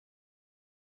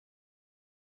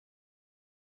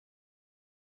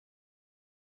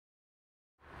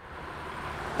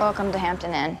Welcome to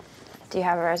Hampton Inn. Do you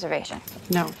have a reservation?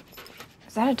 No.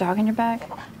 Is that a dog in your bag?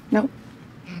 Nope.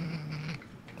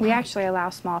 We actually allow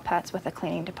small pets with a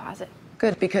cleaning deposit.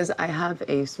 Good, because I have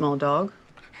a small dog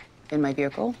in my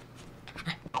vehicle.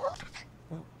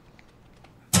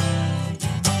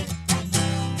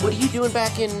 What are you doing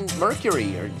back in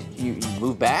Mercury? Or you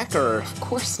move back, or? Of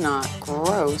course not.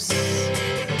 Gross.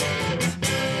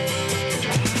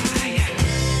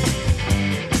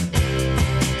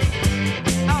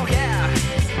 Oh, yeah.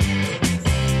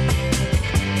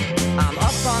 I'm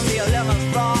up on the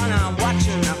 11th floor and I'm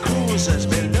watching the cruisers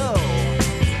below.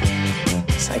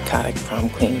 Psychotic prom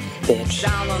queen, bitch.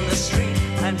 Down on the street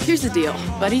and Here's the deal.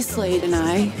 Buddy Slade and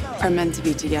I are meant to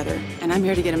be together, and I'm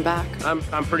here to get him back. I'm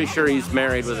pretty sure he's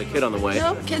married with a kid on the way.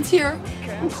 No, kid's here.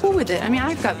 I'm cool with it. I mean,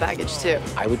 I've got baggage too.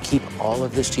 I would keep all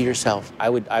of this to yourself. I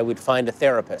would find a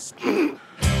therapist.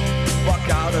 walk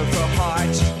out of the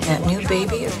heart. That new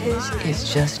baby of his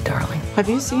is just darling. Have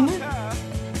you seen it?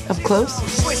 Up close?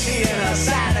 Swishy in a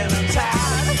satin and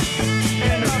tan.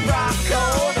 In a frock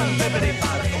coat and liberty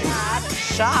body hat.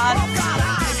 Shot. Oh, God,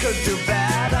 I could do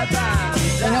better than.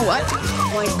 You know what?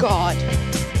 Oh my God.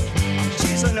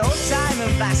 She's an old-time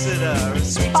ambassador.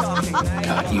 Sweet talking.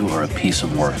 God, you are a piece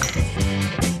of work.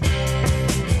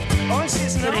 Oh,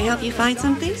 she's Can I help you find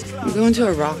something? I'm going to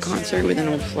a rock concert with an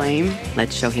old flame.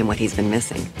 Let's show him what he's been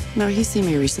missing. No, he's seen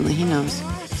me recently. He knows.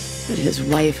 But his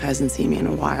wife hasn't seen me in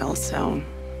a while, so.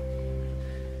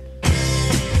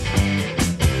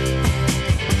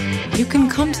 You can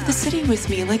come to the city with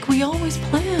me like we always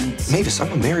planned. Mavis,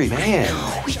 I'm a married man.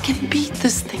 No, we can beat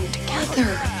this thing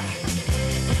together.